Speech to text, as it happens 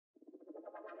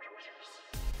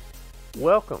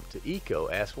Welcome to ECO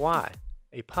Ask Why,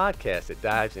 a podcast that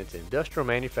dives into industrial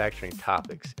manufacturing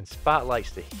topics and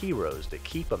spotlights the heroes that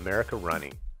keep America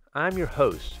running. I'm your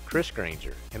host, Chris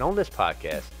Grainger, and on this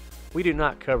podcast, we do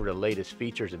not cover the latest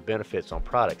features and benefits on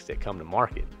products that come to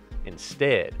market.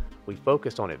 Instead, we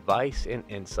focus on advice and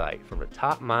insight from the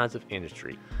top minds of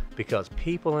industry because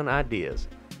people and ideas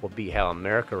will be how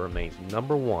America remains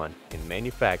number one in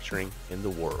manufacturing in the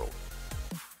world.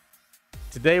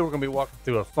 Today, we're going to be walking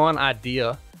through a fun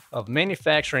idea of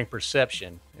manufacturing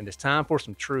perception, and it's time for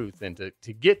some truth. And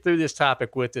to get through this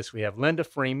topic with us, we have Linda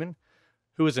Freeman,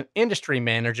 who is an industry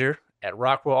manager at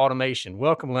Rockwell Automation.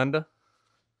 Welcome, Linda.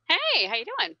 Hey, how you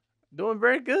doing? Doing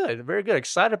very good, very good.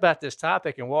 Excited about this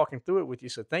topic and walking through it with you.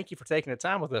 So thank you for taking the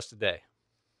time with us today.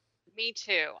 Me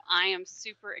too. I am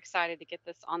super excited to get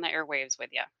this on the airwaves with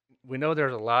you. We know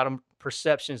there's a lot of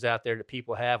perceptions out there that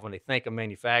people have when they think of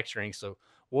manufacturing. So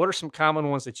what are some common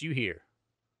ones that you hear?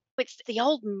 It's the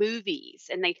old movies,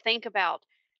 and they think about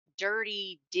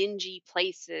dirty, dingy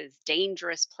places,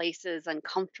 dangerous places,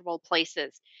 uncomfortable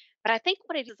places. But I think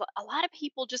what it is, a lot of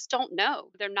people just don't know.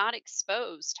 They're not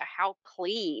exposed to how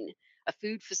clean a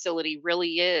food facility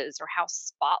really is or how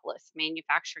spotless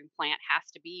manufacturing plant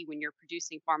has to be when you're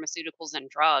producing pharmaceuticals and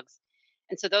drugs.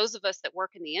 And so those of us that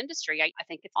work in the industry, I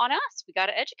think it's on us. We got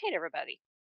to educate everybody.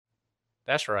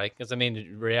 That's right. Because, I mean,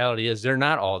 the reality is they're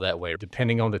not all that way.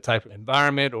 Depending on the type of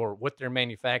environment or what they're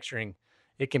manufacturing,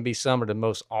 it can be some of the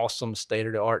most awesome state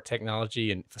of the art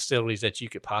technology and facilities that you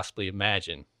could possibly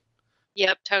imagine.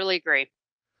 Yep, totally agree.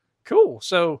 Cool.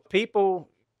 So, people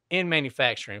in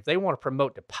manufacturing, if they want to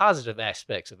promote the positive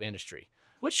aspects of industry,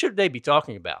 what should they be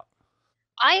talking about?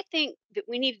 I think that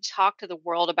we need to talk to the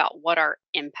world about what our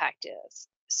impact is.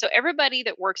 So, everybody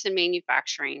that works in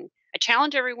manufacturing, I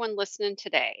challenge everyone listening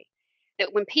today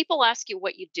that when people ask you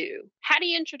what you do, how do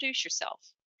you introduce yourself?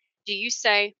 Do you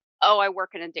say, "Oh, I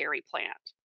work in a dairy plant"?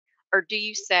 Or do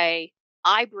you say,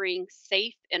 "I bring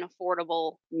safe and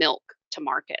affordable milk to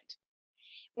market"?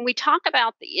 When we talk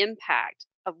about the impact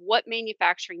of what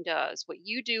manufacturing does, what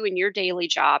you do in your daily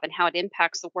job, and how it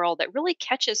impacts the world, that really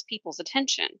catches people's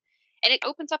attention and it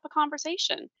opens up a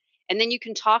conversation. And then you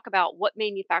can talk about what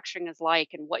manufacturing is like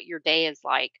and what your day is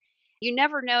like. You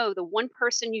never know the one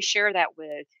person you share that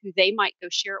with, who they might go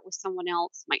share it with someone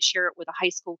else, might share it with a high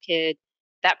school kid,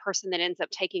 that person that ends up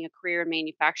taking a career in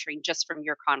manufacturing just from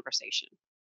your conversation.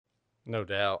 No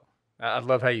doubt. I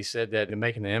love how you said that and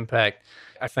making the impact.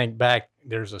 I think back,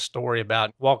 there's a story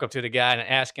about walk up to the guy and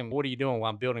ask him, "What are you doing?"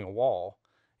 "While I'm building a wall."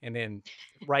 And then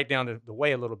right down the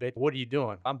way a little bit, "What are you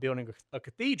doing?" "I'm building a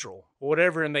cathedral."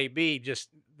 Whatever it may be, just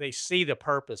they see the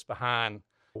purpose behind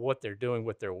what they're doing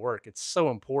with their work. It's so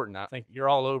important. I think you're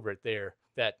all over it there,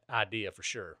 that idea for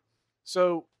sure.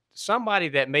 So, somebody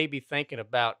that may be thinking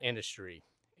about industry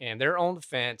and they're on the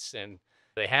fence and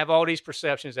they have all these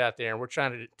perceptions out there, and we're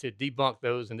trying to debunk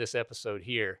those in this episode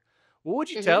here. What would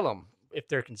you Mhm. tell them if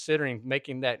they're considering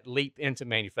making that leap into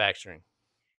manufacturing?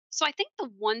 So I think the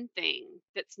one thing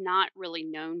that's not really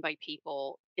known by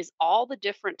people is all the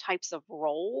different types of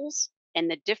roles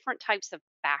and the different types of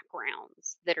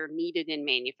backgrounds that are needed in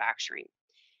manufacturing.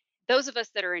 Those of us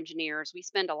that are engineers, we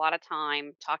spend a lot of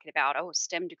time talking about, oh,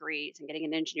 STEM degrees and getting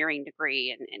an engineering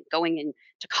degree and going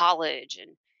into college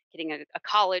and getting a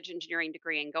college engineering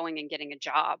degree and going and getting a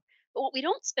job. But what we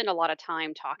don't spend a lot of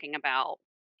time talking about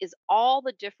is all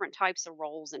the different types of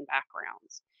roles and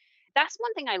backgrounds. That's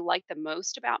one thing I like the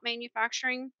most about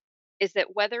manufacturing, is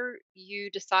that whether you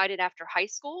decided after high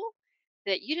school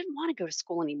that you didn't want to go to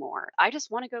school anymore, I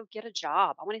just want to go get a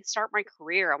job. I want to start my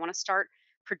career. I want to start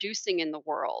producing in the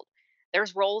world.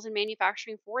 There's roles in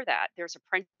manufacturing for that. There's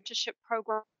apprenticeship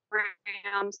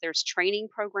programs, there's training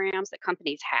programs that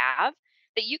companies have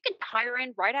that you can hire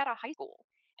in right out of high school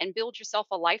and build yourself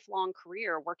a lifelong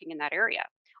career working in that area.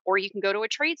 Or you can go to a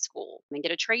trade school and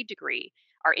get a trade degree.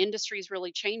 Our industry is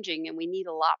really changing and we need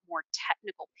a lot more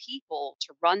technical people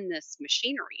to run this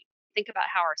machinery. Think about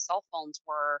how our cell phones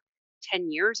were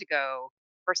 10 years ago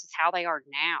versus how they are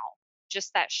now.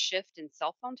 Just that shift in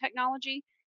cell phone technology,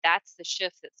 that's the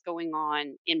shift that's going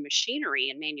on in machinery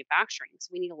and manufacturing. So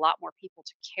we need a lot more people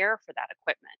to care for that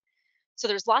equipment. So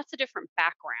there's lots of different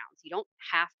backgrounds. You don't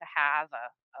have to have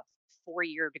a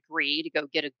 4-year degree to go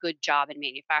get a good job in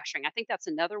manufacturing. I think that's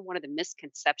another one of the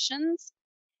misconceptions,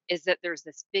 is that there's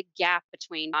this big gap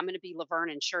between I'm going to be Laverne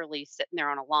and Shirley sitting there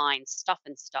on a line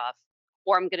stuffing stuff,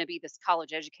 or I'm going to be this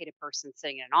college educated person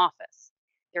sitting in an office.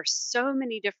 There's so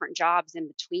many different jobs in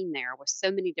between there with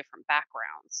so many different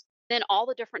backgrounds. Then all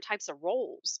the different types of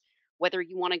roles, whether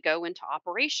you want to go into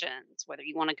operations, whether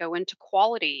you want to go into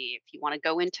quality, if you want to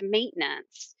go into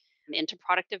maintenance, into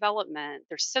product development.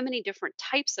 There's so many different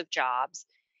types of jobs.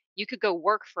 You could go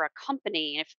work for a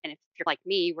company and if you're like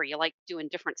me where you like doing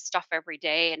different stuff every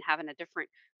day and having a different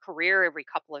career every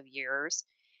couple of years,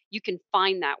 you can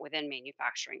find that within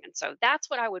manufacturing. And so that's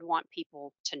what I would want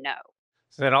people to know.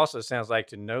 So that also sounds like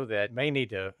to know that you may need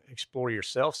to explore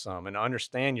yourself some and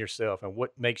understand yourself and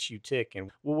what makes you tick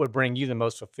and what would bring you the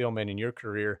most fulfillment in your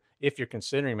career if you're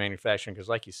considering manufacturing. Because,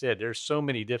 like you said, there's so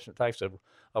many different types of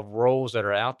roles that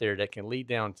are out there that can lead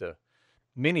down to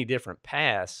many different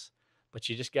paths, but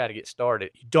you just got to get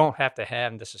started. You don't have to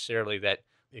have necessarily that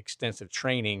extensive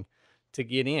training to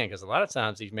get in because a lot of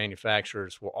times these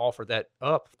manufacturers will offer that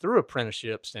up through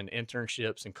apprenticeships and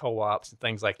internships and co-ops and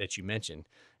things like that you mentioned.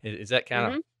 Is that kind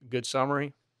of Hmm. good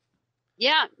summary?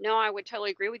 Yeah, no, I would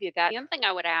totally agree with you that. The other thing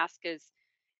I would ask is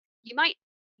you might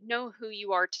know who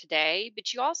you are today,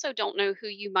 but you also don't know who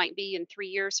you might be in 3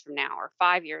 years from now or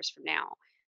 5 years from now.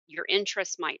 Your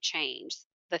interests might change.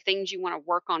 The things you want to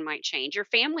work on might change. Your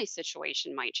family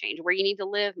situation might change. Where you need to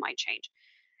live might change.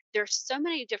 There's so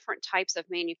many different types of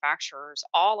manufacturers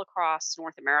all across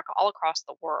North America, all across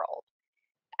the world.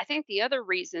 I think the other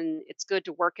reason it's good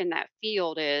to work in that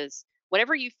field is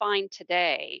whatever you find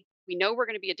today, we know we're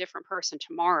going to be a different person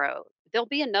tomorrow. There'll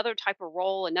be another type of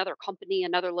role, another company,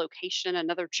 another location,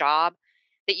 another job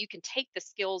that you can take the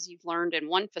skills you've learned in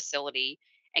one facility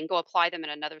and go apply them in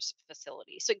another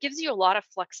facility. So it gives you a lot of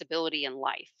flexibility in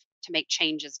life to make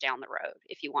changes down the road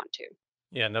if you want to.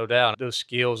 Yeah, no doubt. Those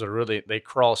skills are really, they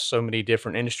cross so many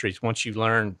different industries. Once you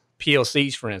learn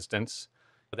PLCs, for instance,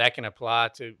 that can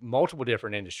apply to multiple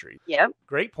different industries. Yep.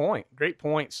 Great point. Great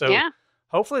point. So, Yeah.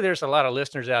 hopefully, there's a lot of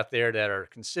listeners out there that are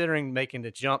considering making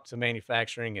the jump to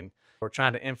manufacturing and we're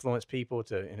trying to influence people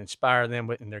to and inspire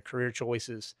them in their career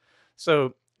choices.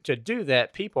 So, to do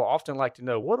that, people often like to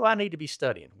know what do I need to be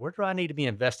studying? Where do I need to be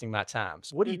investing my time?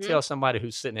 So, what do you Hmm. tell somebody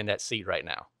who's sitting in that seat right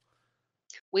now?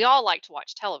 We all like to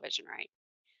watch television, right?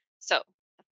 So,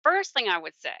 the first thing I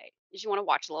would say is you want to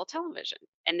watch a little television.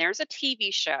 And there's a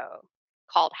TV show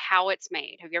called How It's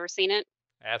Made. Have you ever seen it?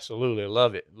 Absolutely.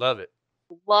 Love it. Love it.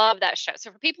 Love that show.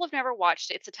 So, for people who've never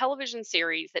watched it, it's a television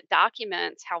series that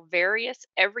documents how various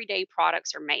everyday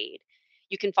products are made.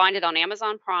 You can find it on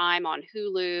Amazon Prime, on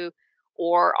Hulu,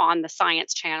 or on the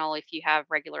Science Channel if you have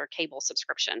regular cable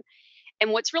subscription.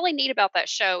 And what's really neat about that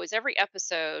show is every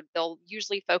episode, they'll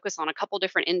usually focus on a couple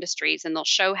different industries and they'll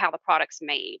show how the product's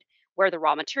made, where the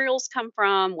raw materials come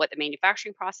from, what the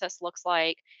manufacturing process looks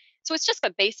like. So it's just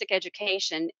a basic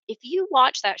education. If you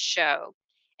watch that show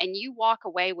and you walk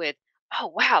away with, oh,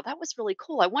 wow, that was really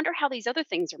cool. I wonder how these other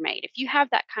things are made. If you have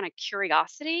that kind of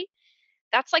curiosity,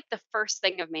 that's like the first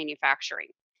thing of manufacturing.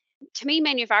 To me,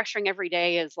 manufacturing every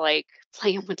day is like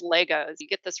playing with Legos. You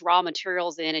get this raw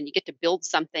materials in and you get to build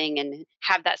something and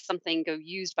have that something go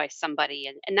used by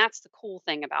somebody. And that's the cool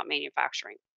thing about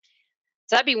manufacturing.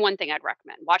 So that'd be one thing I'd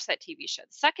recommend. Watch that TV show.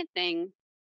 The second thing,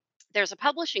 there's a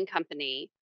publishing company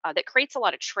that creates a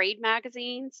lot of trade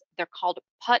magazines. They're called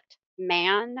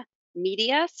Putman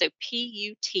Media. So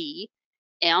Putman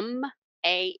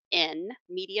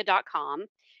media.com.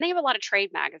 They have a lot of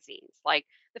trade magazines like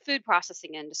the food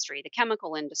processing industry, the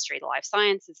chemical industry, the life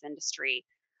sciences industry.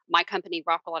 My company,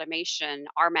 Rockwell Automation,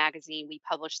 our magazine, we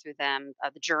publish through them,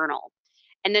 the journal.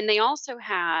 And then they also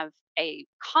have a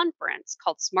conference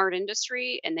called Smart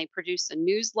Industry, and they produce a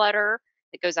newsletter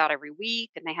that goes out every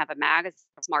week, and they have a magazine,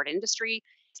 Smart Industry.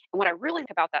 And what I really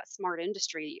like about that Smart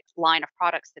Industry line of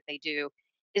products that they do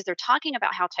is they're talking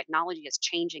about how technology is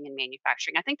changing in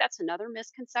manufacturing. I think that's another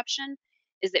misconception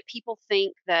is that people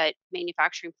think that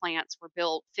manufacturing plants were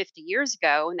built 50 years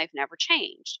ago and they've never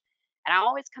changed. And I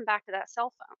always come back to that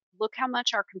cell phone. Look how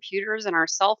much our computers and our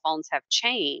cell phones have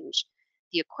changed.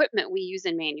 The equipment we use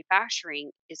in manufacturing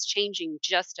is changing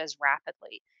just as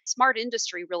rapidly. Smart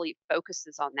industry really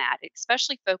focuses on that. It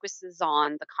especially focuses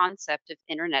on the concept of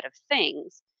Internet of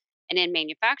Things. And in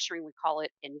manufacturing, we call it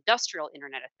industrial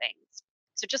Internet of Things.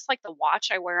 So just like the watch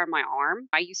I wear on my arm,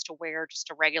 I used to wear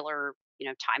just a regular,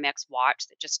 Timex watch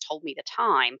that just told me the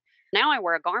time. Now I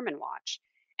wear a Garmin watch.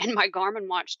 And my Garmin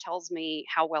watch tells me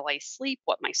how well I sleep,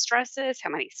 what my stress is, how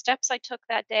many steps I took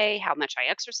that day, how much I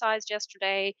exercised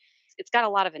yesterday. It's got a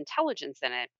lot of intelligence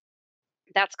in it.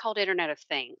 That's called Internet of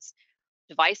Things.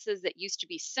 Devices that used to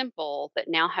be simple that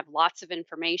now have lots of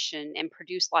information and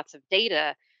produce lots of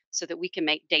data so that we can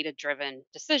make data driven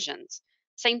decisions.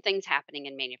 Same thing's happening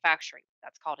in manufacturing.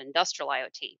 That's called industrial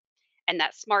IoT. And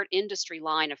that smart industry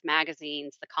line of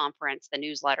magazines, the conference, the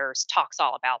newsletters talks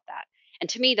all about that. And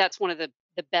to me, that's one of the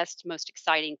best, most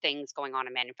exciting things going on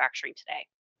in manufacturing today.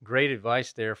 Great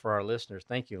advice there for our listeners.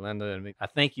 Thank you, Linda. And I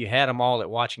think you had them all at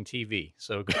watching TV.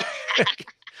 So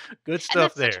good And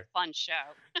stuff that's such a there. fun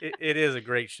show. It is a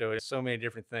great show. It's so many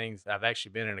different things. I've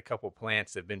actually been in a couple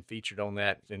plants that have been featured on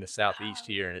that in the southeast Oh,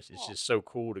 here, and it's cool. just so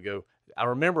cool to go. I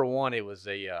remember one. It was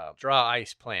a dry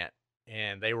ice plant,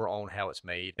 and they were on how it's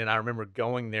made. And I remember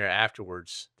going there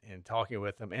afterwards and talking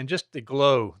with them, and just the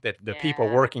glow that the people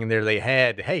Yeah. working there they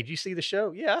had. Hey, did you see the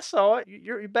show? Yeah, I saw it.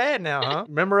 You're bad now, huh?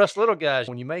 Remember us little guys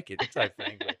when you make it, type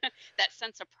thing. But That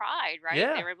sense of pride, right?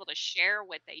 They yeah, were able to share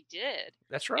what they did.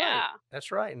 that's right. Yeah.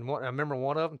 That's right. And I remember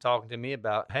one of them talking to me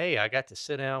about, hey, I got to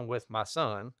sit down with my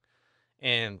son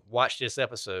and watch this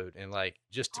episode, and like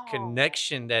just the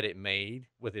connection Oh, that it made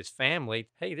with his family.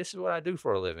 Hey, this is what I do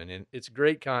for a living. And it's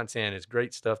great content. It's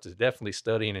great stuff to definitely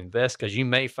study and invest, because you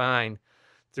may find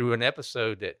through an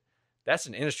episode that that's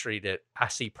an industry that I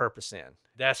see purpose in.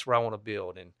 That's where I want to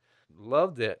build. And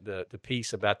love the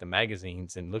piece about the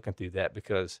magazines and looking through that,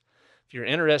 because if you're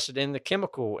interested in the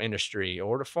chemical industry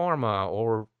or the pharma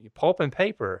or pulp and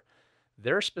paper,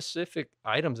 there are specific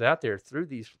items out there through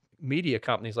these media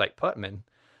companies like Putman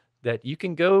that you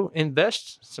can go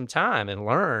invest some time and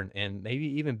learn and maybe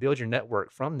even build your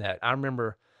network from that. I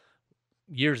remember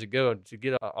years ago, to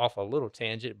get off a little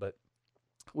tangent, but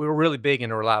we were really big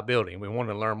into reliability and we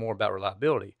wanted to learn more about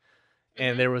reliability.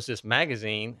 And mhm. there was this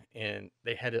magazine and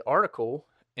they had an article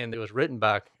and it was written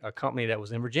by a company that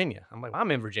was in Virginia. I'm like,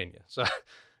 I'm in Virginia. So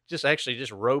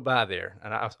just rode by there.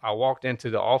 And I walked into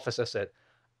the office. I said,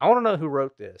 I want to know who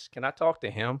wrote this. Can I talk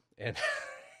to him? And,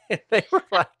 and they were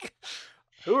like,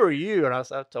 who are you? And I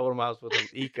told him I was with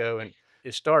Eco, and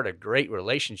it started a great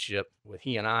relationship with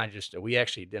he and I. Just we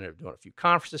actually ended up doing a few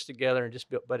conferences together, and just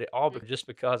but it all Mm, just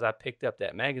because I picked up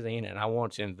that magazine and I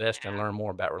wanted to invest and yeah. learn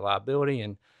more about reliability,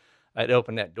 and it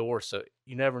opened that door. So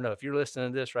you never know. If you're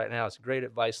listening to this right now, it's great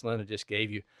advice Linda just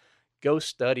gave you. Go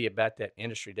study about that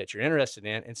industry that you're interested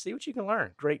in and see what you can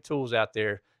learn. Great tools out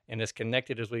there. And as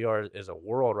connected as we are as a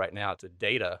world right now to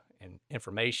data and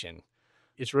information,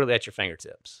 it's really at your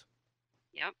fingertips.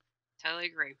 Yep. Totally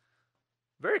agree.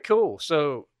 Very cool.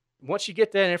 So once you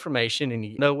get that information and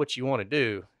you know what you want to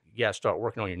do, you got to start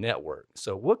working on your network.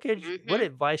 So what Mhm.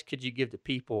 advice could you give to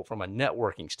people from a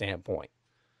networking standpoint?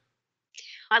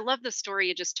 I love the story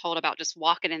you just told about just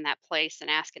walking in that place and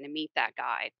asking to meet that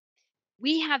guy.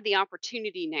 We have the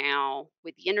opportunity now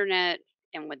with the internet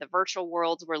and with the virtual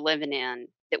worlds we're living in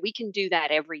that we can do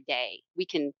that every day. We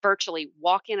can virtually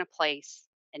walk in a place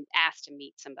and ask to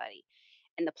meet somebody.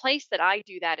 And the place that I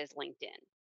do that is LinkedIn.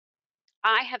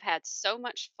 I have had so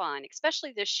much fun,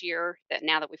 especially this year that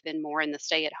now that we've been more in the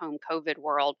stay at home COVID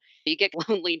world, you get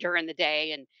lonely during the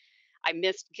day and I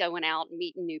missed going out and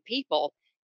meeting new people.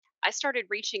 I started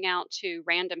reaching out to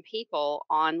random people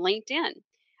on LinkedIn,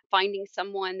 finding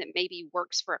someone that maybe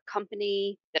works for a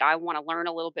company that I want to learn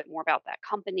a little bit more about that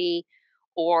company.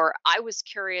 Or I was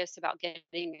curious about getting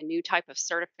a new type of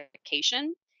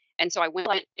certification. And so I went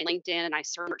on LinkedIn and I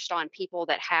searched on people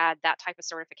that had that type of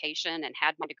certification and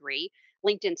had my degree.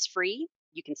 LinkedIn's free.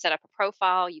 You can set up a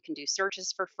profile, you can do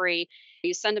searches for free.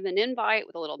 You send them an invite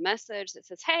with a little message that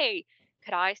says, "Hey,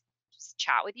 could I just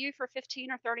chat with you for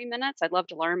 15 or 30 minutes? I'd love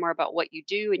to learn more about what you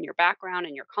do and your background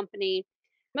and your company."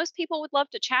 Most people would love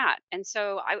to chat. And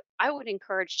so I would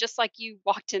encourage, just like you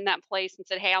walked in that place and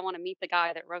said, "Hey, I want to meet the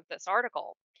guy that wrote this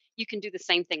article," you can do the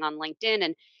same thing on LinkedIn.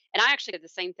 And I actually did the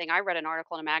same thing. I read an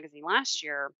article in a magazine last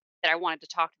year that I wanted to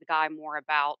talk to the guy more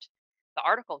about the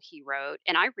article he wrote.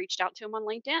 And I reached out to him on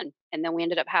LinkedIn. And then we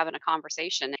ended up having a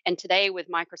conversation. And today with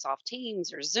Microsoft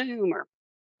Teams or Zoom or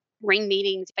Ring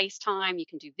meetings, FaceTime, you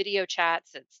can do video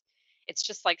chats. It's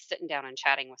just like sitting down and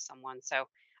chatting with someone. So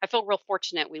I feel real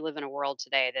fortunate we live in a world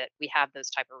today that we have those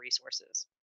type of resources.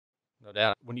 No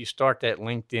doubt. When you start that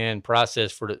LinkedIn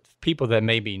process for the people that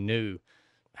may be new,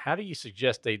 how do you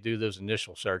suggest they do those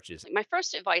initial searches? Like, my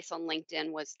first advice on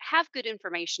LinkedIn was have good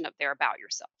information up there about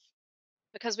yourself.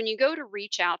 Because when you go to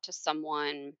reach out to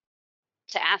someone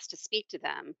to ask to speak to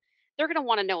them, they're going to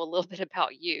want to know a little bit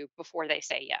about you before they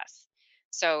say yes.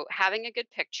 So, having a good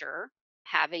picture,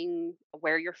 having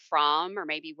where you're from, or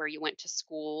maybe where you went to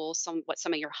school, what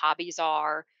some of your hobbies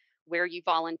are, where you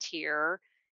volunteer.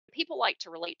 People like to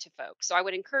relate to folks. So, I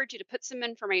would encourage you to put some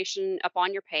information up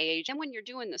on your page. And when you're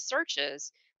doing the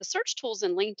searches, the search tools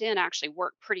in LinkedIn actually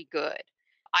work pretty good.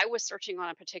 I was searching on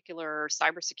a particular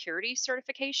cybersecurity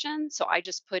certification. So, I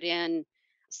just put in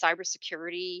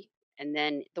cybersecurity and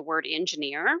then the word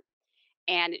engineer.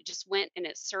 And it just went and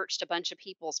it searched a bunch of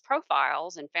people's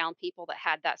profiles and found people that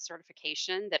had that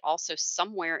certification that also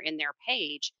somewhere in their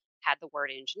page had the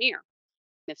word engineer.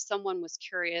 If someone was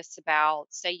curious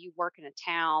about, say, you work in a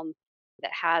town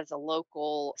that has a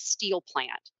local steel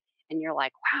plant. And you're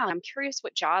like, wow, I'm curious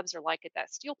what jobs are like at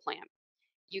that steel plant.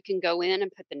 You can go in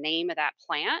and put the name of that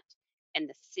plant and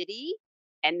the city,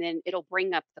 and then it'll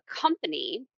bring up the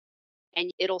company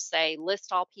and it'll say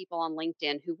list all people on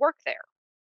LinkedIn who work there.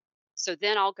 So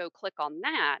then I'll go click on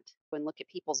that and look at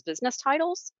people's business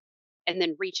titles and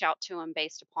then reach out to them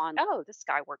based upon, oh, this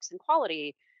guy works in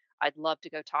quality. I'd love to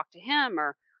go talk to him.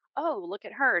 Or, oh, look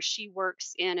at her. She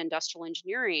works in industrial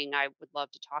engineering. I would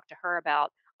love to talk to her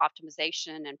about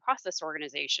optimization and process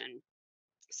organization.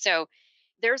 So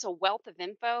there's a wealth of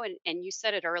info. And you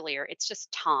said it earlier, it's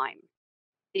just time.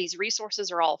 These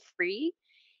resources are all free.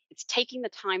 It's taking the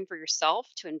time for yourself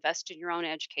to invest in your own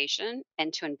education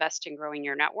and to invest in growing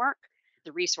your network.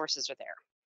 The resources are there.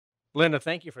 Linda,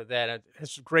 thank you for that.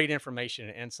 It's great information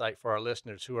and insight for our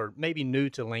listeners who are maybe new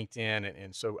to LinkedIn.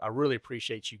 And so I really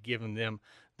appreciate you giving them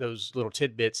those little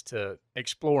tidbits to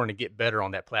explore and to get better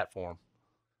on that platform.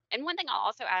 And one thing I'll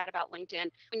also add about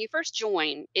LinkedIn, when you first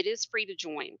join, it is free to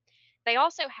join. They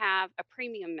also have a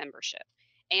premium membership.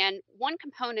 And one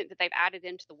component that they've added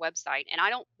into the website, and I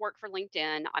don't work for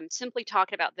LinkedIn, I'm simply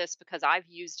talking about this because I've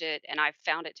used it and I've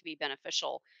found it to be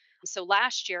beneficial. So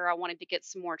last year, I wanted to get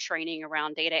some more training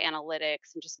around data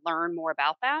analytics and just learn more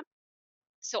about that.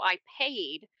 So I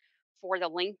paid for the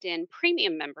LinkedIn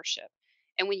premium membership.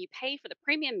 And when you pay for the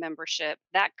premium membership,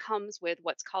 that comes with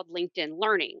what's called LinkedIn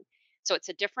Learning. So it's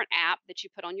a different app that you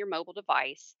put on your mobile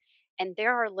device. And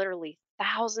there are literally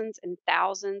thousands and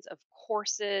thousands of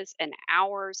courses and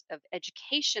hours of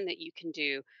education that you can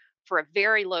do for a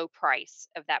very low price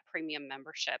of that premium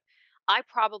membership. I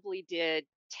probably did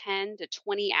 10 to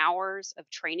 20 hours of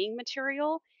training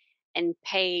material and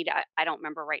paid, I don't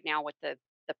remember right now what the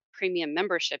premium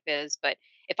membership is, but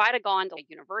if I'd have gone to a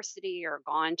university or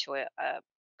gone to a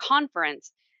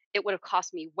conference, it would have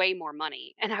cost me way more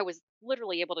money. And I was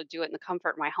literally able to do it in the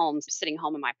comfort of my home, sitting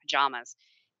home in my pajamas.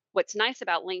 What's nice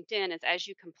about LinkedIn is as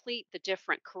you complete the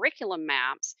different curriculum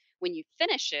maps, when you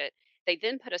finish it, they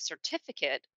then put a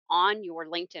certificate on your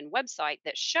LinkedIn website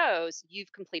that shows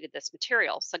you've completed this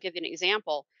material. So I'll give you an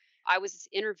example. I was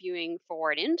interviewing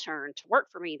for an intern to work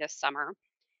for me this summer,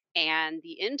 and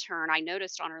the intern, I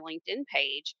noticed on her LinkedIn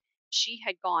page, she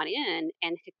had gone in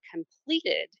and had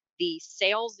completed the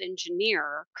sales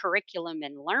engineer curriculum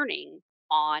and learning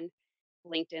on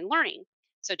LinkedIn Learning.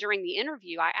 So during the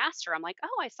interview, I asked her, I'm like,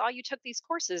 oh, I saw you took these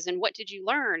courses and what did you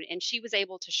learn? And she was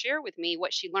able to share with me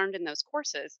what she learned in those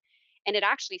courses. And it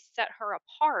actually set her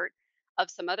apart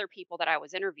of some other people that I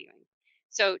was interviewing.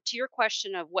 So, to your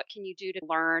question of what can you do to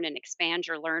learn and expand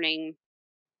your learning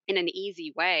in an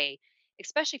easy way,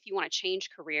 especially if you want to change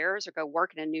careers or go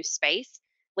work in a new space.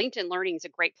 LinkedIn Learning is a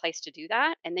great place to do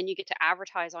that. And then you get to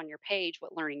advertise on your page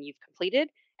what learning you've completed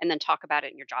and then talk about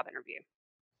it in your job interview.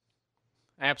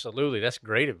 Absolutely. That's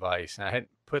great advice. I hadn't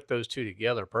put those two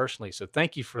together personally. So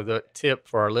thank you for the tip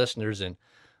for our listeners. And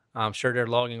I'm sure they're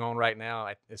logging on right now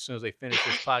as soon as they finish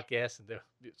this podcast and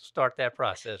they'll start that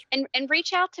process. And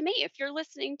reach out to me. If you're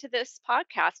listening to this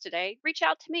podcast today, reach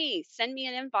out to me. Send me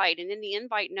an invite. And in the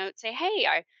invite note, say, hey,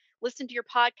 I listened to your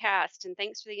podcast and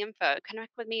thanks for the info.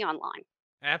 Connect with me online.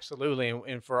 Absolutely.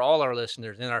 And for all our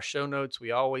listeners, in our show notes, we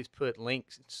always put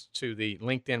links to the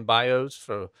LinkedIn bios.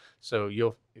 So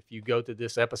if you go to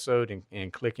this episode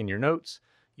and click in your notes,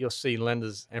 you'll see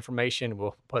Linda's information.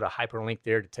 We'll put a hyperlink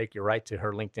there to take you right to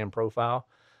her LinkedIn profile.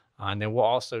 And then we'll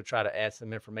also try to add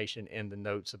some information in the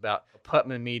notes about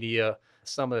Putman Media,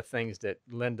 some of the things that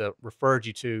Linda referred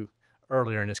you to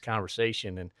earlier in this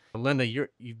conversation. And Linda,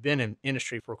 you've been in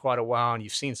industry for quite a while and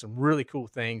you've seen some really cool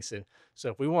things. And so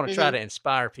if we want to try Hmm. to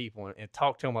inspire people and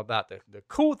talk to them about the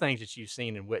cool things that you've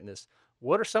seen and witnessed,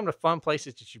 what are some of the fun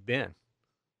places that you've been?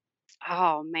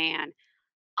 Oh, man.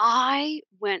 I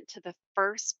went to the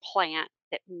first plant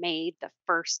that made the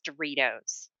first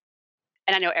Doritos.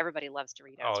 And I know everybody loves Oh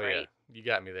Doritos, yeah, right? you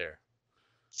got me there.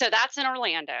 So that's in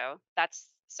Orlando. That's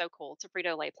so cool. It's a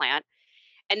Frito-Lay plant.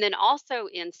 And then also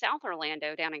in South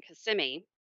Orlando, down in Kissimmee,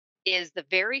 is the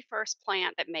very first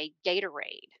plant that made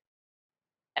Gatorade.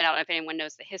 And I don't know if anyone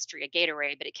knows the history of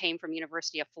Gatorade, but it came from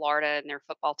University of Florida and their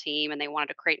football team, and they wanted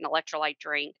to create an electrolyte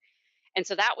drink. And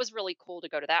so that was really cool to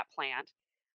go to that plant.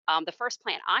 The first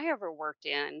plant I ever worked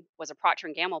in was a Procter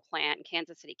and Gamble plant in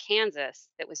Kansas City, Kansas,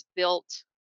 that was built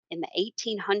in the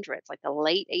 1800s, like the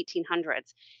late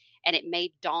 1800s, and it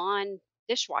made Dawn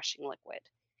dishwashing liquid.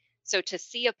 So to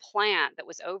see a plant that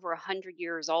was over 100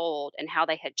 years old and how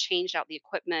they had changed out the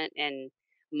equipment and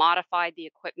modified the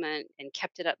equipment and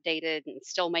kept it updated and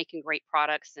still making great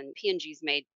products, and P&G's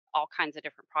made all kinds of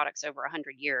different products over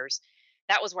 100 years.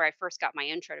 That was where I first got my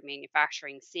intro to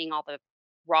manufacturing, seeing all the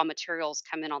raw materials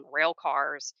come in on the rail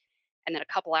cars And then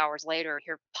a couple hours later,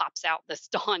 here pops out this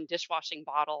Dawn dishwashing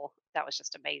bottle. That was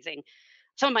just amazing.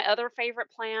 Some of my other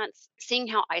favorite plants, seeing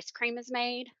how ice cream is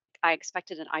made. I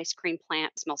expected an ice cream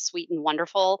plant to smell sweet and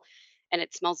wonderful, and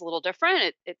it smells a little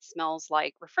different. It smells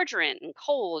like refrigerant and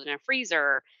cold and a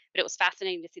freezer, but it was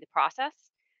fascinating to see the process.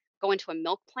 Go into a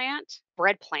milk plant,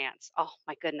 bread plants. Oh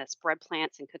my goodness, bread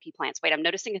plants and cookie plants. Wait, I'm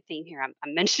noticing a theme here.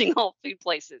 I'm mentioning all food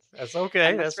places. That's I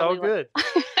okay. must That's all really like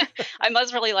good. I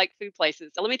must really like food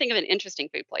places. So let me think of an interesting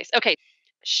food place. Okay,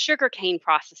 sugarcane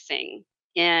processing.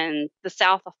 In the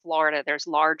south of Florida, there's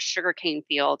large sugarcane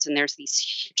fields and there's these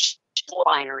huge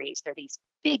wineries. They're these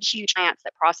big, huge plants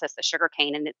that process the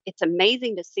sugarcane. And it's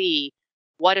amazing to see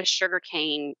what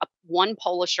one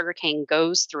pole of sugarcane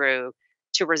goes through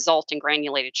to result in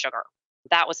granulated sugar.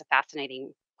 That was a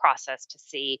fascinating process to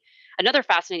see. Another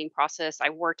fascinating process, I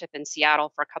worked up in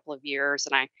Seattle for a couple of years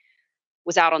and I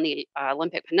was out on the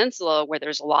Olympic Peninsula where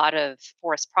there's a lot of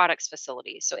forest products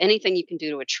facilities. So anything you can do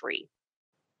to a tree,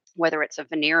 whether it's a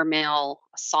veneer mill,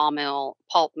 a sawmill,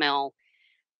 pulp mill,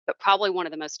 but probably one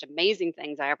of the most amazing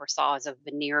things I ever saw is a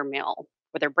veneer mill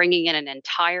where they're bringing in an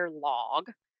entire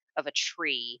log of a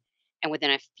tree, and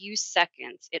within a few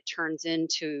seconds, it turns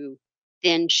into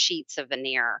thin sheets of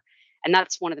veneer. And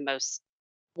that's one of the most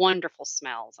wonderful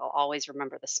smells. I'll always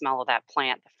remember the smell of that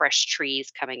plant, the fresh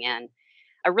trees coming in.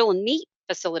 A real neat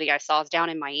facility I saw is down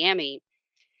in Miami.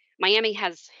 Miami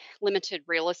has limited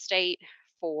real estate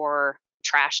for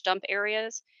trash dump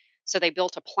areas. So they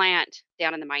built a plant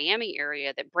down in the Miami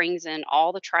area that brings in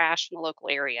all the trash from the local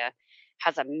area,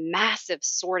 has a massive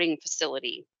sorting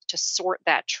facility to sort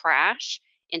that trash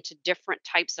into different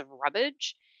types of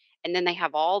rubbish. And then they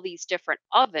have all these different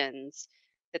ovens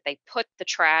that they put the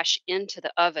trash into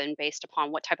the oven based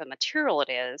upon what type of material it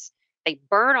is. They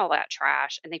burn all that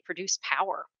trash and they produce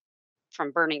power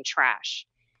from burning trash.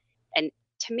 And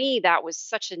to me, that was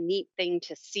such a neat thing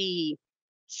to see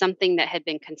something that had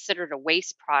been considered a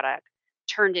waste product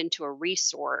turned into a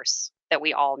resource that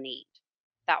we all need.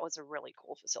 That was a really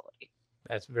cool facility.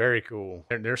 That's very cool.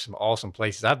 There's some awesome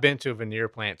places. I've been to a veneer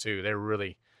plant too. They're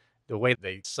really, the way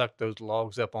they suck those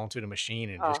logs up onto the machine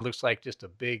and it Oh, just looks like just a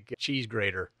big cheese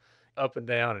grater up and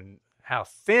down, and how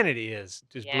thin it is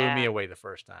just blew me yeah. away the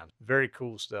first time. Very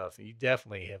cool stuff. You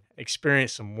definitely have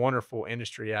experienced some wonderful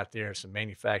industry out there, some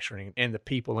manufacturing and the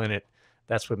people in it.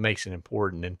 That's what makes it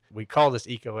important. And we call this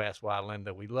Eco Ask Why,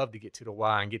 Linda. We love to get to the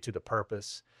why and get to the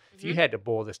purpose. If you hmm had to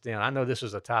boil this down, I know this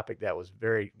was a topic that was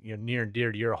very near and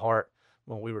dear to your heart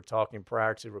when we were talking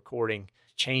prior to recording,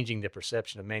 changing the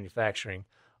perception of manufacturing.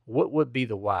 What would be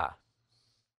the why?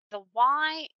 The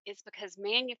why is because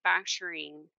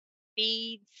manufacturing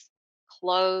feeds,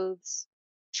 clothes,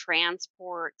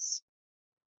 transports,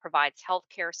 provides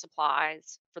healthcare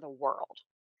supplies for the world.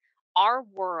 Our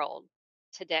world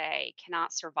today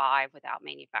cannot survive without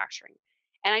manufacturing.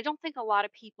 And I don't think a lot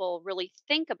of people really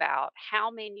think about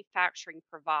how manufacturing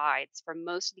provides for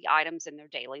most of the items in their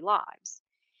daily lives.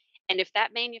 And if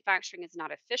that manufacturing is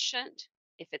not efficient,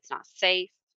 if it's not safe,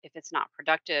 if it's not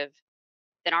productive,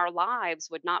 then our lives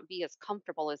would not be as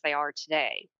comfortable as they are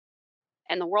today.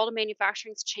 And the world of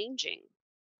manufacturing is changing.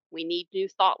 We need new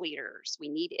thought leaders. We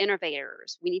need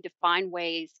innovators. We need to find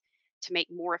ways to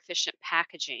make more efficient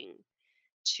packaging,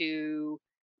 to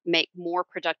make more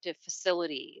productive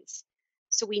facilities.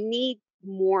 So we need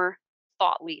more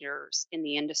thought leaders in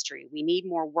the industry. We need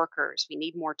more workers. We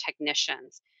need more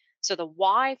technicians. So the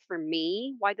why for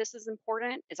me, why this is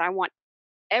important is I want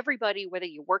everybody, whether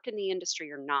you work in the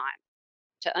industry or not,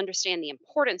 to understand the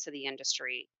importance of the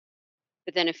industry.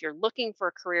 But then if you're looking for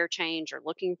a career change or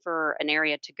looking for an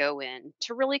area to go in,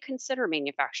 to really consider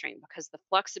manufacturing because the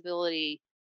flexibility,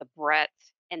 the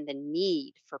breadth, and the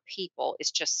need for people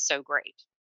is just so great,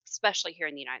 especially here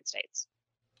in the United States.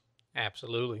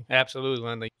 Absolutely. Absolutely,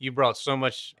 Linda. You brought so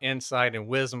much insight and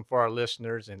wisdom for our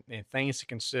listeners, and things to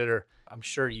consider. I'm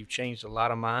sure you've changed a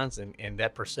lot of minds, and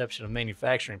that perception of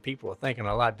manufacturing. People are thinking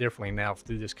a lot differently now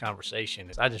through this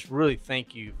conversation. I just really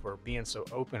thank you for being so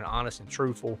open, honest, and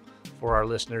truthful for our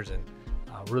listeners, and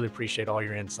I really appreciate all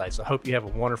your insights. I hope you have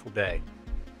a wonderful day.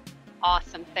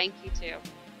 Awesome. Thank you too.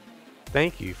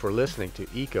 Thank you for listening to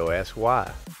ECO Ask Why.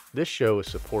 This show is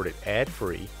supported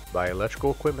ad-free by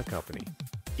Electrical Equipment Company.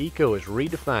 ECO is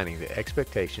redefining the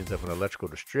expectations of an electrical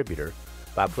distributor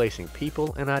by placing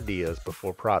people and ideas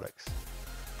before products.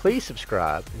 Please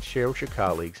subscribe and share with your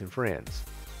colleagues and friends.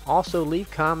 Also,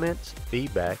 leave comments,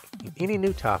 feedback, and any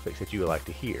new topics that you would like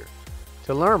to hear.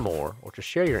 To learn more or to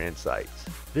share your insights,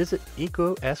 visit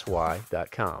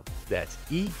ecosky.com. That's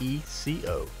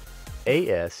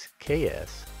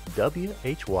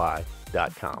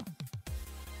EECOASKSWHY.com.